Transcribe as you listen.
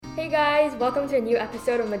Hey guys, welcome to a new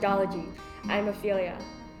episode of Medology. I'm Ophelia.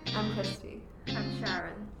 I'm Christy. I'm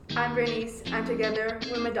Sharon. I'm Bernice, and together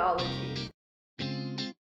we're Medology.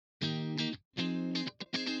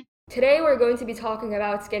 Today we're going to be talking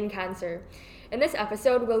about skin cancer. In this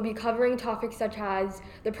episode, we'll be covering topics such as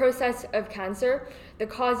the process of cancer, the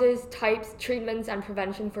causes, types, treatments, and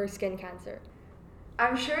prevention for skin cancer.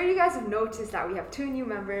 I'm sure you guys have noticed that we have two new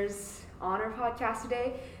members on our podcast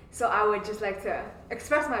today, so I would just like to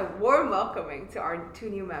express my warm welcoming to our two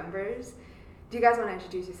new members. Do you guys want to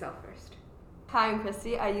introduce yourself first? Hi, I'm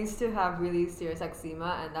Christy. I used to have really serious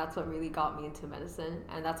eczema, and that's what really got me into medicine,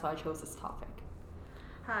 and that's why I chose this topic.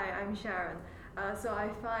 Hi, I'm Sharon. So I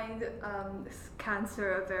find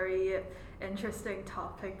cancer a very interesting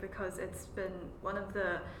topic because it's been one of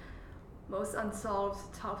the most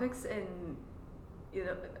unsolved topics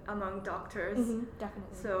among doctors.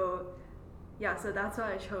 Definitely. So that's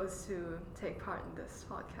why I chose to take part in this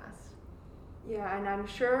podcast. Yeah, and I'm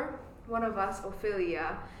sure one of us,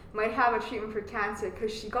 Ophelia, might have a treatment for cancer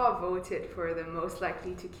because she got voted for the most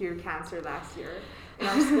likely to cure cancer last year in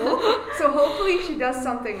our school. So hopefully she does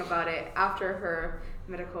something about it after her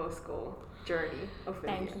medical school journey,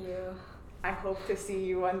 Ophelia. Thank you. I hope to see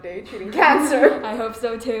you one day treating cancer. I hope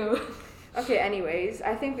so too. Okay, anyways,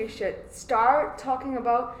 I think we should start talking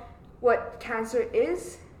about what cancer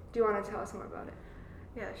is. Do you want to tell us more about it?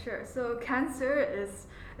 Yeah, sure. So cancer is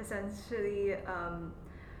essentially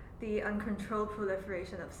the uncontrolled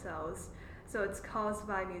proliferation of cells. So it's caused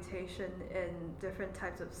by mutation in different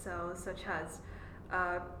types of cells, such as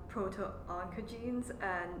proto-oncogenes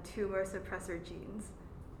and tumor suppressor genes.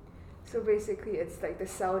 So basically, it's like the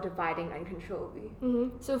cell dividing uncontrollably.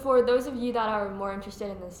 So for those of you that are more interested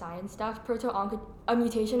in the science stuff, a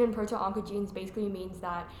mutation in proto-oncogenes basically means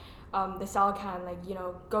that the cell can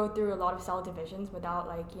go through a lot of cell divisions without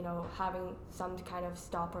having some kind of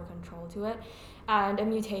stop or control to it. And a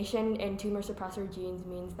mutation in tumor suppressor genes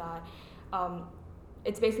means that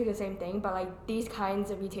it's basically the same thing, but these kinds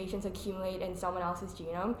of mutations accumulate in someone else's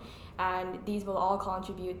genome, and these will all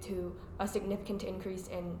contribute to a significant increase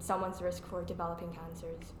in someone's risk for developing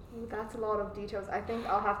cancers. Ooh, that's a lot of details. I think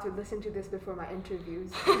I'll have to listen to this before my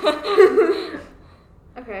interviews.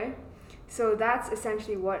 Okay. So that's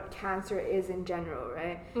essentially what cancer is in general,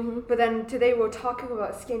 right? But then today we're talking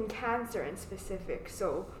about skin cancer in specific.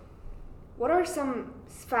 So what are some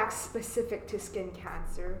facts specific to skin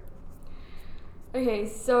cancer? Okay,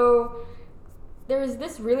 so there's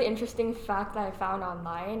this really interesting fact that I found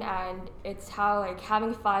online, and it's how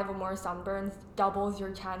having 5 or more sunburns doubles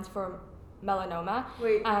your chance for melanoma.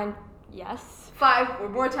 Wait. And yes. 5 or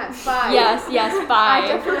more times. 5. Yes, 5. I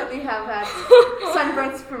definitely have had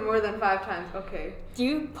sunburns for more than 5 times. Okay. Do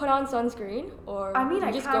you put on sunscreen, or I mean, do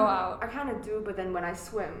you just go out? I kind of do, but then when I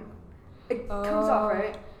swim, it comes off,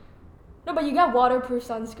 right? No, but you get waterproof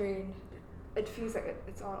sunscreen. It feels like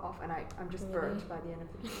it's all off, and I'm just burnt by the end of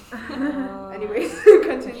the day. Uh, Anyways,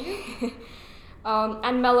 continue.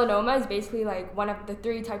 And melanoma is basically one of the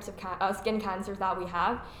 3 types of skin cancers that we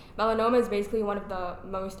have. Melanoma is basically one of the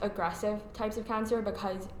most aggressive types of cancer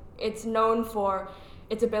because it's known for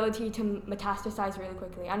its ability to metastasize really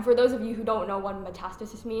quickly. And for those of you who don't know what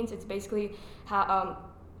metastasis means, it's basically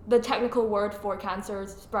the technical word for cancer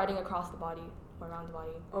spreading across the body or around the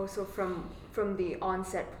body. Oh, so from the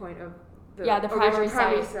onset point of the primary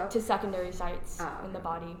site cell to secondary sites in the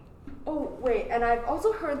body. Oh, wait, and I've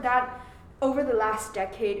also heard that over the last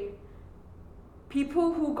decade,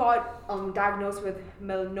 people who got diagnosed with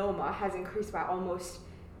melanoma has increased by almost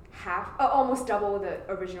double the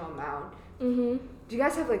original amount. Do you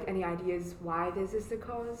guys have any ideas why this is the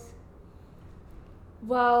cause?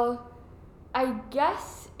 Well, I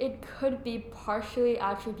guess it could be partially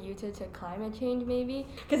attributed to climate change, maybe.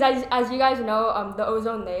 Because as you guys know, the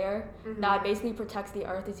ozone layer that basically protects the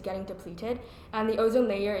Earth is getting depleted. And the ozone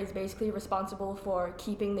layer is basically responsible for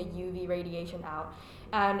keeping the UV radiation out.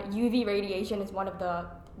 And UV radiation is one of the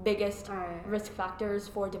biggest risk factors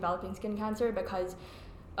for developing skin cancer because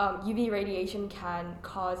UV radiation can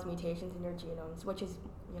cause mutations in your genomes, which is,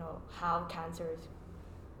 how cancers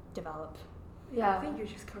develop. Yeah, I think you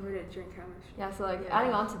just covered it during chemistry. Yeah, so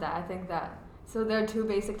adding on to that, I think that there are 2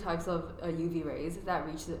 basic types of UV rays that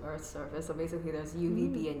reach the Earth's surface. So basically there's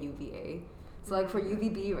UVB and UVA. So for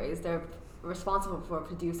UVB rays, they're responsible for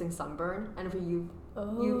producing sunburn, and for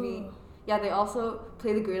UV, they also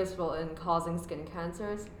play the greatest role in causing skin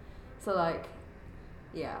cancers. So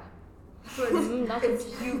So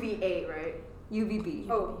it's UVA, right? UVB.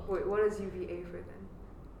 Oh, wait, what is UVA for then?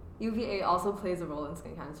 UVA also plays a role in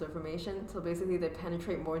skin cancer formation, so basically they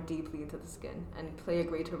penetrate more deeply into the skin and play a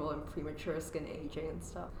greater role in premature skin aging and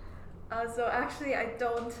stuff. So actually, I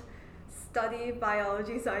don't study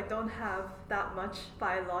biology, so I don't have that much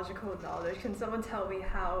biological knowledge. Can someone tell me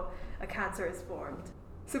how a cancer is formed?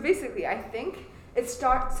 So basically, I think it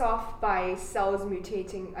starts off by cells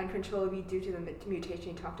mutating uncontrollably due to the mutation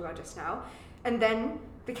you talked about just now. And then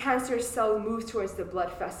the cancerous cell moves towards the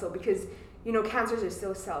blood vessel because, cancers are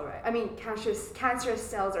still cells, right? I mean, cancerous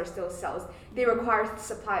cells are still cells. They require the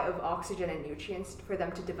supply of oxygen and nutrients for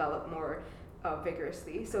them to develop more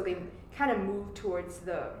vigorously. So they kind of move towards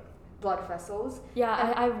the blood vessels.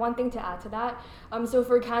 Yeah, I have one thing to add to that. So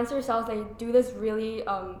for cancer cells, they do this really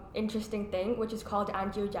interesting thing, which is called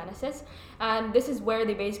angiogenesis. And this is where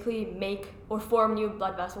they basically make or form new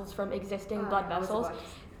blood vessels from existing blood vessels.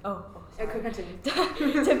 I could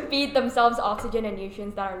continue. To feed themselves oxygen and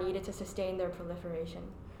nutrients that are needed to sustain their proliferation.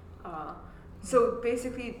 So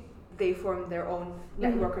basically, they form their own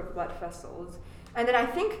network of blood vessels. And then I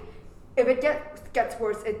think if it gets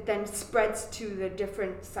worse, it then spreads to the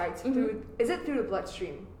different sites through. Is it through the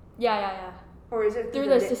bloodstream? Yeah. Or is it through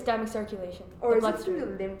the systemic circulation? Or is it through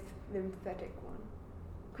the lymphatic one?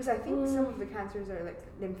 Because I think some of the cancers are like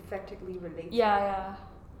lymphatically related. Yeah.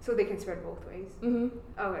 So they can spread both ways. Mm-hmm.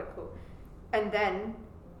 Okay, cool. And then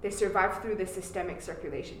they survive through the systemic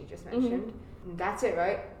circulation you just mentioned. And that's it,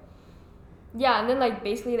 right? Yeah, and then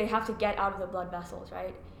basically they have to get out of the blood vessels,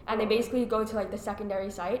 right? And they basically go to the secondary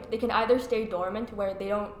site. They can either stay dormant where they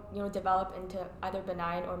don't, develop into either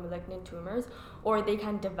benign or malignant tumors, or they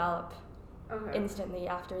can develop instantly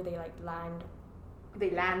after they land. They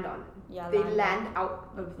land on. Yeah. They land out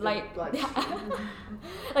of the bloodstream.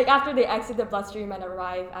 After they exit the bloodstream and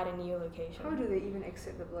arrive at a new location. How do they even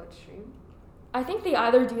exit the bloodstream? I think they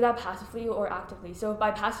either do that passively or actively. So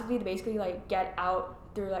by passively, they basically get out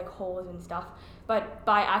through holes and stuff. But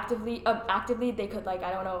by actively they could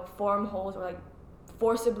form holes or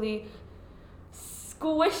forcibly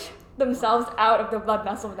squish themselves out of the blood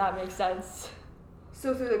vessel, if that makes sense.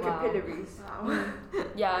 So through the capillaries. Wow.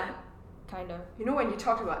 Yeah, kind of. When you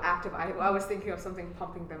talked about active, I was thinking of something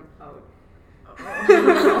pumping them out.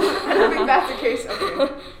 I don't think that's the case.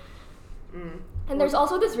 Okay. And there's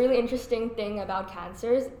also this really interesting thing about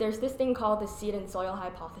cancers. There's this thing called the seed and soil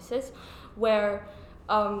hypothesis, where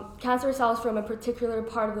cancer cells from a particular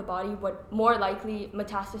part of the body would more likely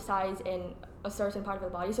metastasize in a certain part of the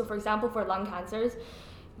body. So for example, for lung cancers,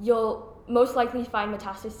 you'll most likely find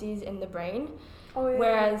metastases in the brain.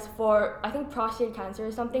 Whereas for, I think, prostate cancer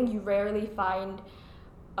or something, you rarely find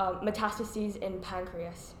metastases in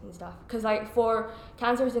pancreas and stuff. Because for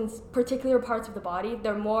cancers in particular parts of the body,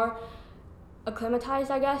 they're more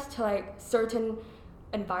acclimatized, I guess, to certain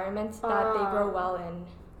environments that they grow well in.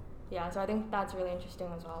 Yeah, so I think that's really interesting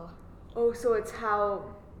as well. Oh, so it's how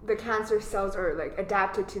the cancer cells are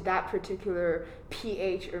adapted to that particular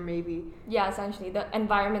pH, or maybe. Yeah, essentially the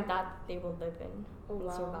environment that they will live in and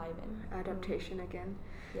wow. survive in. Adaptation again.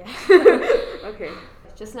 Yeah. Okay.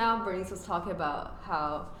 Just now, Bernice was talking about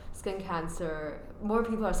how skin cancer, more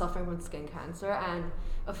people are suffering from skin cancer, and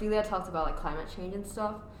Ophelia talked about climate change and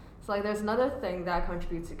stuff. So there's another thing that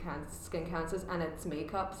contributes to skin cancers, and it's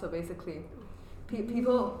makeup. So basically,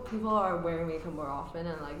 people are wearing makeup more often,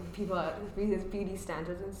 and people are beauty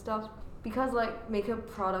standards and stuff. Because makeup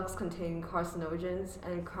products contain carcinogens,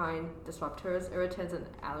 endocrine disruptors, irritants, and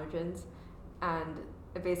allergens, and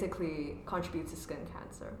it basically contributes to skin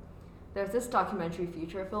cancer. There's this documentary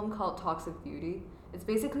feature film called Toxic Beauty. It's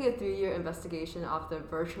basically a 3-year investigation of the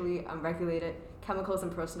virtually unregulated chemicals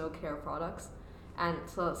in personal care products. And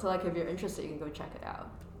so if you're interested, you can go check it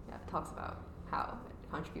out. Yeah, it talks about how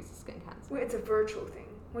it contributes to skin cancer. Wait, it's a virtual thing.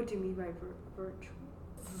 What do you mean by virtual?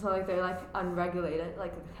 So they're unregulated,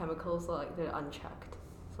 the chemicals, so they're unchecked.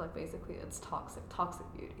 So basically it's toxic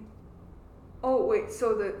beauty. Oh wait,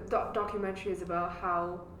 so the documentary is about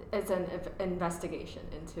how it's an investigation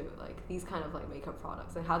into these kind of makeup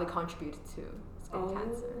products and how they contribute to skin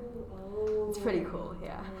cancer. It's pretty cool,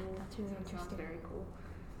 yeah. That's really interesting. Sounds very cool.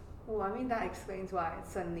 Well, I mean that explains why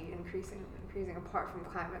it's suddenly increasing apart from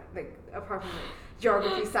climate, apart from the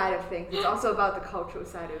geography side of things. It's also about the cultural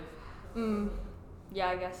side of. Yeah,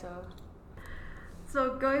 I guess so.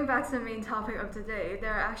 So going back to the main topic of today,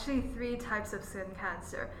 there are actually 3 types of skin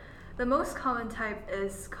cancer. The most common type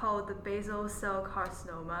is called the basal cell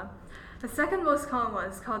carcinoma. The second most common one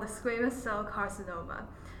is called the squamous cell carcinoma.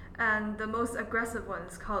 And the most aggressive one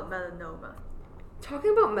is called melanoma.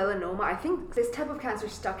 Talking about melanoma, I think this type of cancer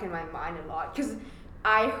stuck in my mind a lot because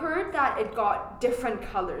I heard that it got different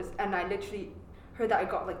colors, and I literally heard that it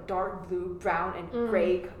got dark blue, brown, and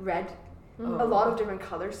gray, red, a lot of different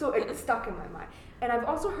colors. So it stuck in my mind. And I've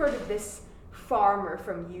also heard of this farmer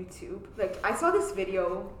from YouTube. I saw this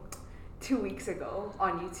video. 2 weeks ago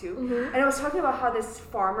on YouTube, Mm-hmm. and it was talking about how this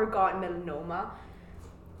farmer got melanoma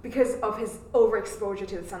because of his overexposure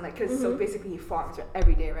to the sunlight. Because so basically he farms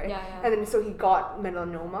every day, right? Yeah, yeah. And then so he got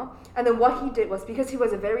melanoma, and then what he did was, because he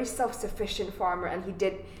was a very self-sufficient farmer and he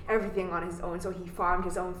did everything on his own, so he farmed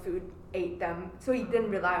his own food, ate them, so he didn't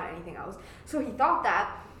rely on anything else. So he thought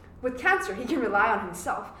that with cancer he can rely on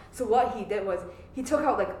himself. So what he did was he took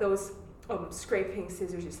out like those scraping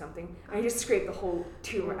scissors or something, and he just scraped the whole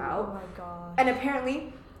tumor Oh out. my god. And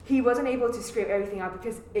apparently he wasn't able to scrape everything out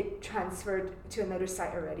because it transferred to another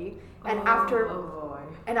site already. And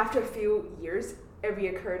after a few years, it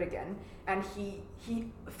reoccurred again, and he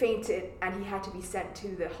fainted and he had to be sent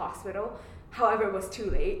to the hospital. However, it was too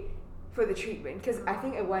late for the treatment because I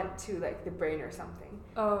think it went to like the brain or something.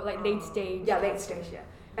 Oh, like late stage. Yeah, late stage. Yeah,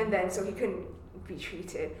 and then so he couldn't be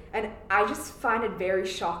treated. And I just find it very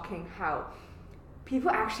shocking how people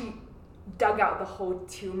actually dug out the whole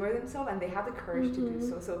tumor themselves, and they have the courage to do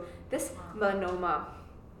so. So this melanoma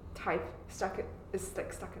type is stuck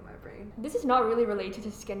in my brain. This is not really related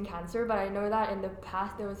to skin cancer, but I know that in the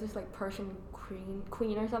past there was this like Persian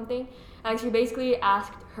queen or something, and she basically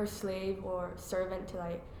asked her slave or servant to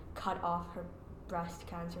like cut off her breast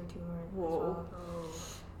cancer tumor as well.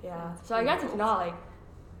 Yeah. So I guess it's not like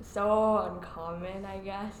so uncommon, I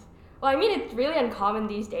guess. Well, I mean, it's really uncommon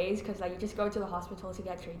these days because like you just go to the hospital to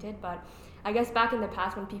get treated. But I guess back in the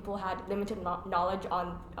past when people had limited knowledge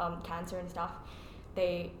on cancer and stuff,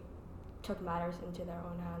 they took matters into their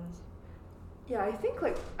own hands. Yeah, I think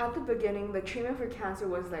like at the beginning, the treatment for cancer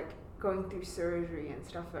was like going through surgery and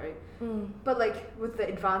stuff, right? But like with the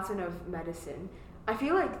advancement of medicine, I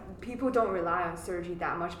feel like people don't rely on surgery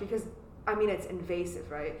that much because I mean it's invasive,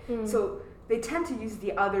 right? So they tend to use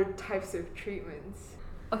the other types of treatments.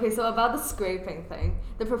 Okay, so about the scraping thing,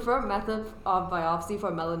 the preferred method of biopsy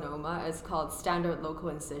for melanoma is called standard local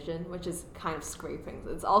incision, which is kind of scraping.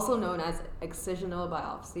 It's also known as excisional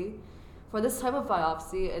biopsy. For this type of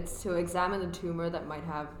biopsy, it's to examine the tumor that might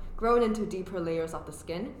have grown into deeper layers of the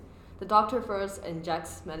skin. The doctor first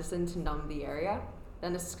injects medicine to numb the area.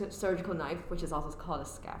 Then a surgical knife, which is also called a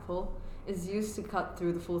scalpel, is used to cut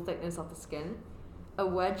through the full thickness of the skin. A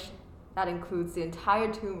wedge that includes the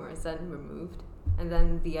entire tumor is then removed, and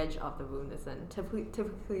then the edge of the wound is then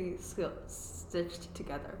typically stitched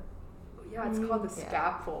together. Yeah, it's called the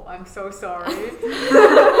scalpel. I'm so sorry.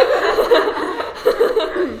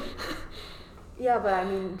 Yeah, but I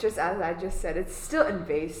mean, just as I just said, it's still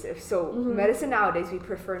invasive. So medicine nowadays, we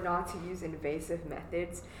prefer not to use invasive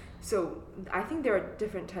methods. So I think there are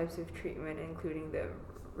different types of treatment, including the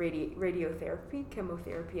radiotherapy,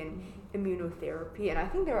 chemotherapy, and immunotherapy. And I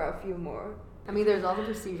think there are a few more. I mean, there's also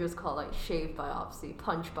procedures called like shave biopsy,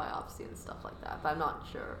 punch biopsy, and stuff like that, but I'm not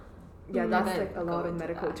sure. Yeah, that's like a lot of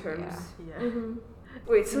medical terms. Yeah.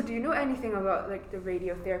 Wait, so do you know anything about like the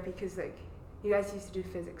radiotherapy? Because like you guys used to do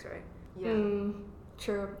physics, right? Yeah.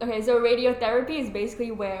 True. Okay, so radiotherapy is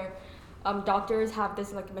basically where doctors have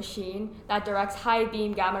this like machine that directs high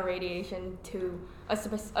beam gamma radiation to a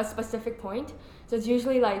specific point. So it's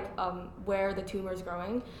usually like where the tumor is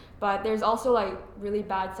growing, but there's also like really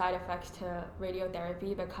bad side effects to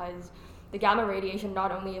radiotherapy because the gamma radiation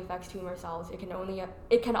not only affects tumor cells, it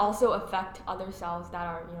can also affect other cells that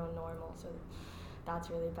are normal. So that's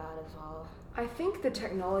really bad as well. I think the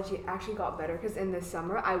technology actually got better because in the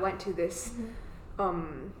summer I went to this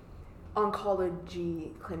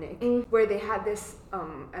oncology clinic where they had this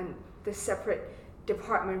separate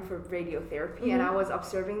department for radiotherapy, and I was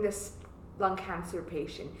observing this lung cancer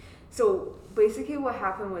patient. So basically what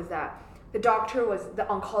happened was that the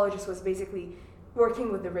oncologist was basically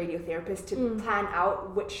working with the radiotherapist to plan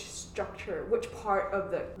out which part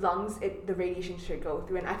of the lungs the radiation should go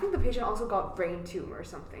through. And I think the patient also got brain tumor or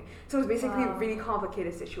something. So it was basically a really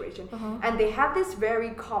complicated situation. And they had this very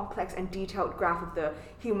complex and detailed graph of the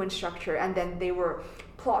human structure, and then they were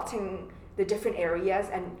plotting the different areas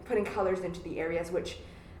and putting colors into the areas which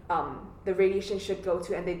the radiation should go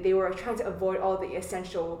to, and they were trying to avoid all the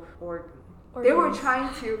essential They were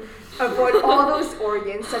trying to avoid all those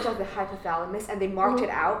organs, such as the hypothalamus, and they marked it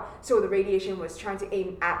out. So the radiation was trying to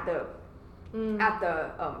aim at the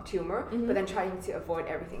tumor, but then trying to avoid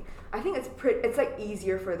everything. I think it's like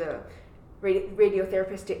easier for the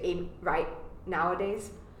radiotherapist to aim right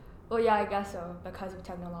nowadays. Well, yeah, I guess so because of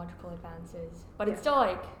technological advances. But it's still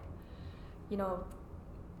like,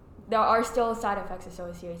 there are still side effects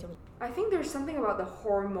associated with. I think there's something about the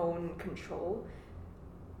hormone control.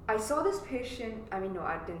 I saw this patient. I mean, no,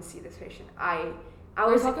 I didn't see this patient.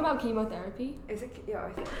 We're talking about chemotherapy. Is it? Yeah,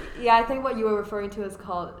 I think. Yeah, I think what you were referring to is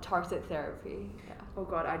called targeted therapy. Yeah. Oh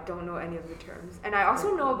God, I don't know any of the terms. And I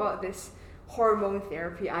also know about this hormone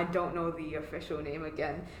therapy. I don't know the official name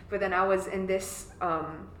again, but then I was in this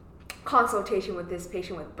consultation with this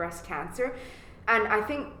patient with breast cancer, and I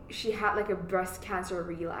think she had like a breast cancer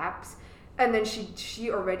relapse, and then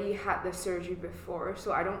she already had the surgery before,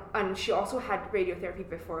 so I don't, and she also had radiotherapy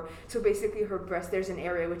before, so basically her breast, there's an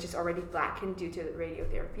area which is already blackened due to the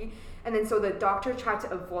radiotherapy, and then so the doctor tried to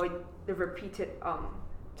avoid the repeated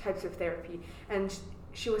types of therapy, and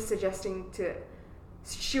she was suggesting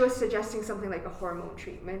something like a hormone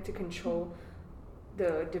treatment to control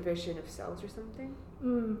the division of cells or something.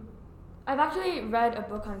 I've actually read a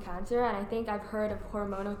book on cancer, and I think I've heard of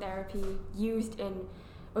hormonal therapy used in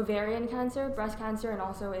ovarian cancer, breast cancer, and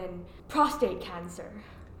also in prostate cancer.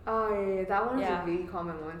 Oh yeah, that one is a really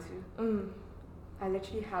common one too. I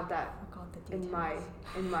literally had that The in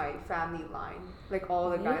my family line, like all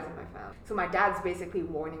the guys in my family. So my dad's basically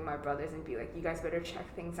warning my brothers and be like, you guys better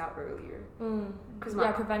check things out earlier. Because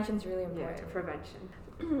prevention's really important. Yeah, prevention.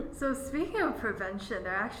 So speaking of prevention,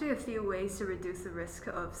 there are actually a few ways to reduce the risk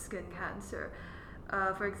of skin cancer.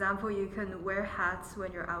 For example, you can wear hats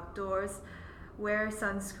when you're outdoors, wear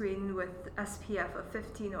sunscreen with SPF of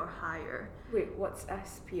 15 or higher. Wait, what's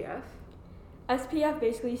SPF? SPF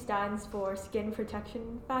basically stands for skin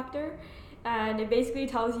protection factor, and it basically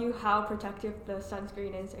tells you how protective the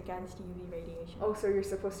sunscreen is against UV radiation. Oh, so you're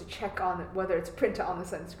supposed to check on it, whether it's printed on the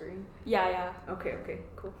sunscreen? Yeah. Okay,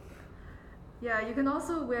 cool. Yeah, you can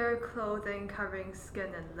also wear clothing covering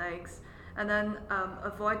skin and legs, and then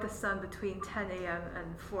avoid the sun between 10 a.m.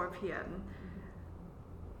 and 4 p.m.,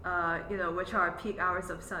 which are peak hours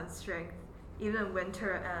of sun strength, even in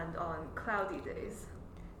winter and on cloudy days.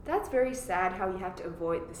 That's very sad how you have to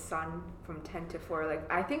avoid the sun from 10 to 4.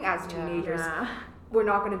 Like, I think as teenagers, we're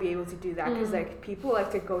not going to be able to do that because like people like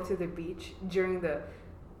to go to the beach during the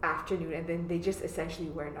afternoon and then they just essentially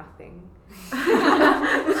wear nothing.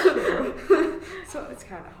 So it's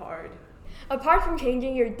kind of hard. Apart from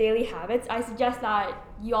changing your daily habits, I suggest that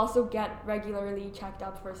you also get regularly checked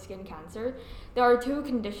up for skin cancer. There are two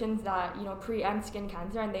conditions that preempt skin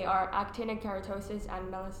cancer, and they are actinic keratosis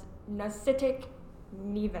and melanocytic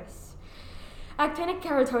nevus. Actinic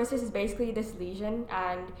keratosis is basically this lesion,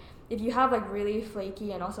 and if you have like really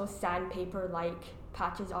flaky and also sandpaper-like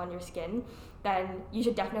patches on your skin, then you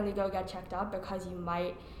should definitely go get checked up because you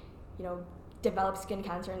might, develop skin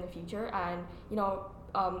cancer in the future. And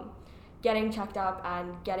getting checked up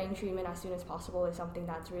and getting treatment as soon as possible is something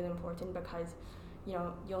that's really important because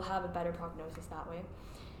you'll have a better prognosis that way.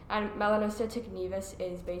 And melanocytic nevus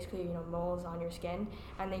is basically moles on your skin,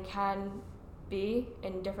 and they can be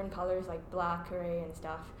in different colors like black, gray, and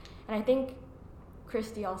stuff. And I think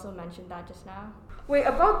Christy also mentioned that just now. Wait,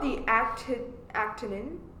 about the actinic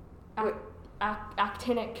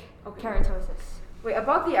keratosis. Wait,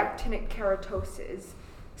 about the actinic keratosis.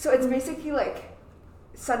 So it's basically like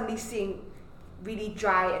suddenly seeing really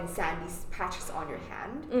dry and sandy patches on your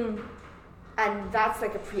hand, and that's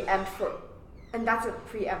like a preempt for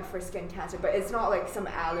skin cancer. But it's not like some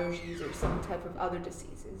allergies or some type of other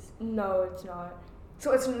diseases. No, it's not.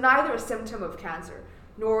 So it's neither a symptom of cancer,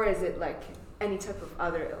 nor is it like any type of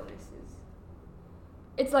other illnesses.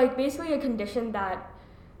 It's like basically a condition that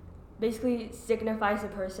basically signifies a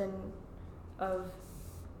person of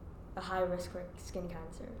a high risk for skin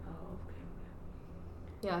cancer. Oh, okay.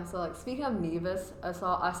 Yeah, so like speaking of nevus, I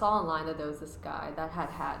saw online that there was this guy that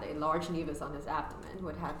had a large nevus on his abdomen,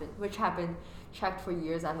 which had been checked for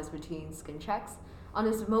years at his routine skin checks. On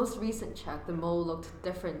his most recent check, the mole looked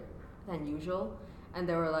different than usual, and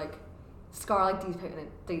there were like scar-like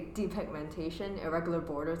depigmentation, irregular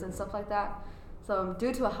borders, and stuff like that. So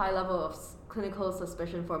due to a high level of clinical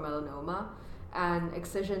suspicion for melanoma, an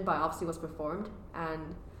excision biopsy was performed,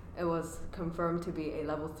 and it was confirmed to be a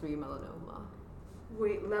level 3 melanoma.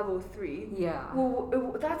 Wait, level 3? Yeah.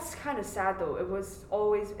 Well, that's kind of sad though. It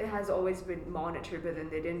has always been monitored, but then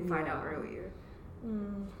they didn't find out earlier.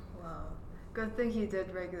 Wow. Good thing he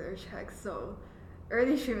did regular checks. So,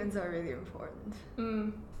 early treatments are really important.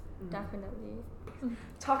 Definitely.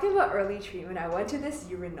 Talking about early treatment, I went to this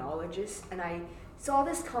urinologist and I saw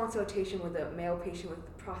this consultation with a male patient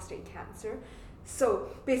with prostate cancer. So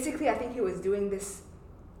basically, I think he was doing this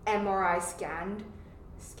MRI scan.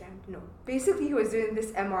 Basically, he was doing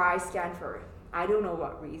this MRI scan for I don't know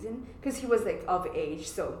what reason, because he was like of age,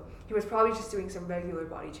 so he was probably just doing some regular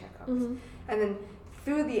body checkups. And then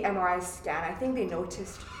through the MRI scan, I think they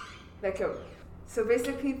noticed so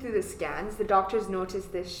basically through the scans, the doctors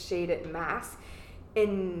noticed this shaded mass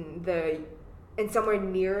in somewhere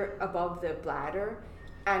near above the bladder,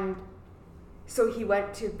 and so he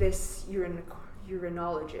went to this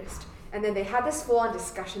urinologist, and then they had this full-on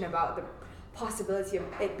discussion about possibility of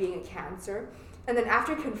it being a cancer. And then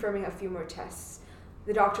after confirming a few more tests,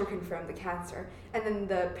 the doctor confirmed the cancer, and then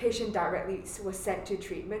the patient directly was sent to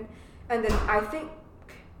treatment. And then I think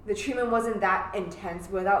the treatment wasn't that intense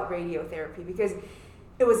without radiotherapy because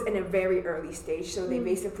it was in a very early stage, so they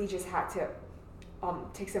basically just had to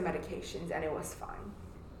take some medications and it was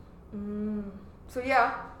fine. So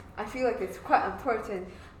yeah, I feel like it's quite important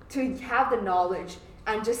to have the knowledge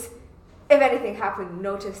and just, if anything happened,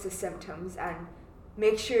 notice the symptoms and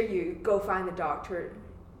make sure you go find the doctor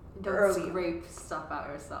early. Scrape stuff out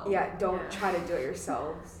yourself. Yeah, don't try to do it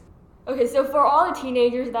yourselves. Okay, so for all the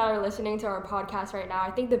teenagers that are listening to our podcast right now,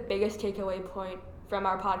 I think the biggest takeaway point from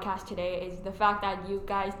our podcast today is the fact that you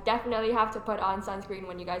guys definitely have to put on sunscreen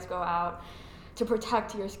when you guys go out to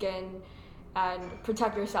protect your skin and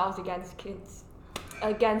protect yourselves against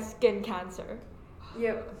skin cancer.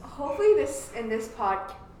 Yep. Hopefully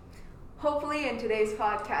in today's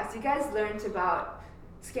podcast, you guys learned about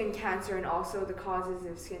skin cancer and also the causes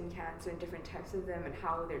of skin cancer and different types of them and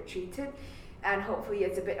how they're treated. And hopefully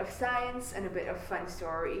it's a bit of science and a bit of fun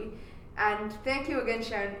story. And thank you again,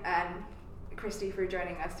 Sharon and Christy, for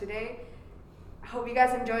joining us today. I hope you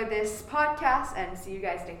guys enjoyed this podcast and see you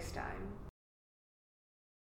guys next time.